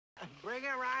Bring it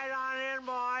right on in,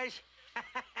 boys.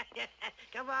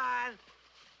 Come on.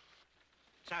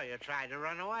 So you tried to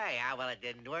run away, huh? Well, it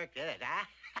didn't work, did it, huh?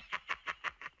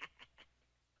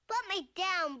 Put me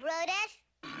down, Brutus.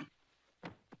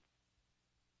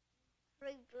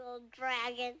 Little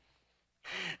dragon.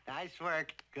 Nice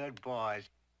work. Good boys.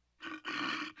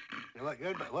 Look,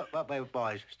 good. What,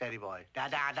 boys? Steady, boys.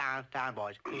 Down,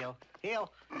 boys.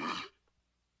 Heel.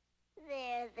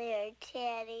 There,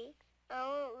 Teddy. I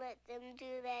won't let them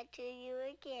do that to you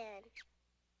again.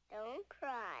 Don't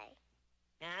cry.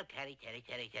 Now, Teddy.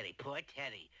 Poor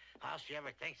Teddy. All she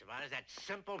ever thinks about is that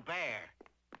simple bear.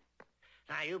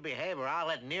 Now, you behave or I'll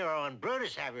let Nero and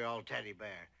Brutus have your old teddy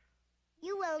bear.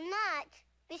 You will not.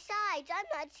 Besides,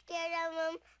 I'm not scared of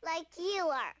them like you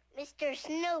are, Mr.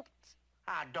 Snoops.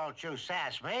 Ah, don't you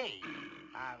sass me.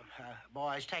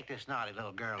 Boys, take this naughty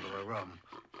little girl to her room.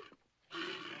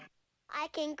 I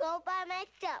can go by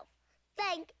myself.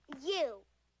 Thank you.